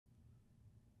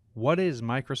What is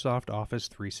Microsoft Office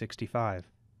 365?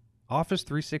 Office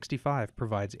 365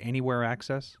 provides anywhere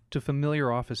access to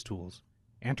familiar Office tools,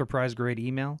 enterprise-grade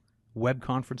email, web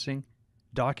conferencing,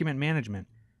 document management,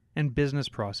 and business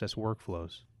process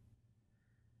workflows.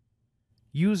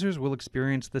 Users will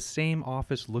experience the same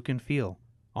Office look and feel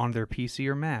on their PC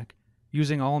or Mac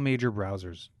using all major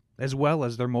browsers, as well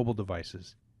as their mobile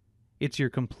devices. It's your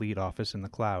complete Office in the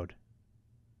cloud.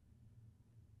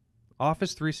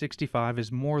 Office 365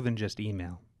 is more than just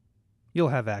email. You'll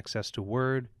have access to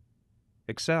Word,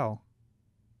 Excel,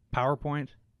 PowerPoint,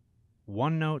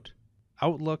 OneNote,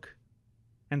 Outlook,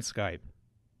 and Skype.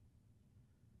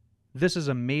 This is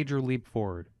a major leap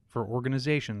forward for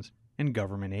organizations and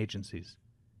government agencies.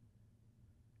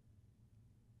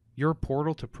 Your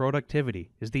portal to productivity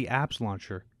is the Apps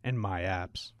Launcher and My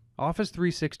Apps. Office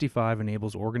 365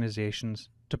 enables organizations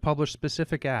to publish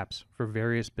specific apps for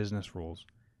various business roles,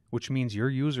 which means your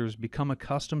users become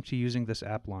accustomed to using this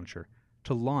app launcher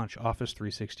to launch Office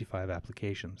 365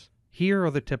 applications. Here are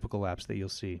the typical apps that you'll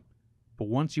see, but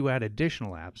once you add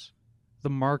additional apps, the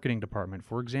marketing department,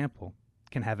 for example,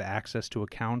 can have access to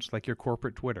accounts like your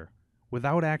corporate Twitter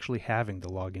without actually having the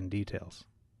login details.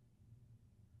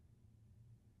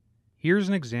 Here's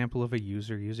an example of a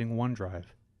user using OneDrive.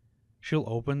 She'll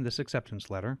open this acceptance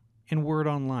letter in Word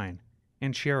Online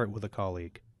and share it with a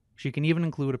colleague. She can even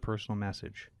include a personal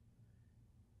message.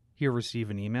 Here, receive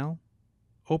an email,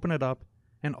 open it up,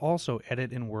 and also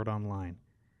edit in Word Online.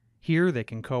 Here they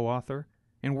can co-author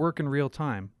and work in real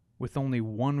time with only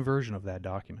one version of that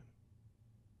document.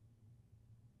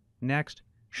 Next,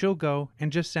 she'll go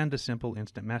and just send a simple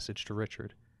instant message to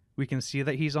Richard. We can see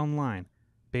that he's online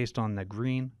based on the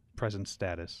green present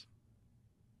status.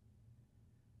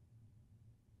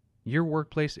 Your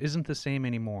workplace isn't the same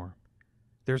anymore.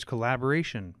 There's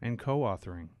collaboration and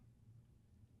co-authoring.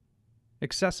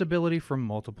 Accessibility from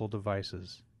multiple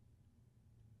devices.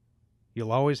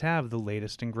 You'll always have the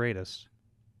latest and greatest.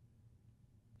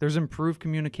 There's improved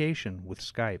communication with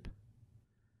Skype.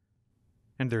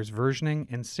 And there's versioning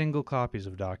and single copies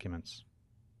of documents.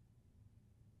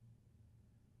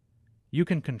 You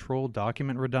can control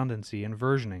document redundancy and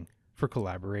versioning for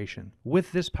collaboration.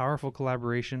 With this powerful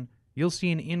collaboration, you'll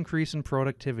see an increase in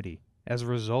productivity as a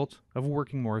result of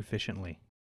working more efficiently.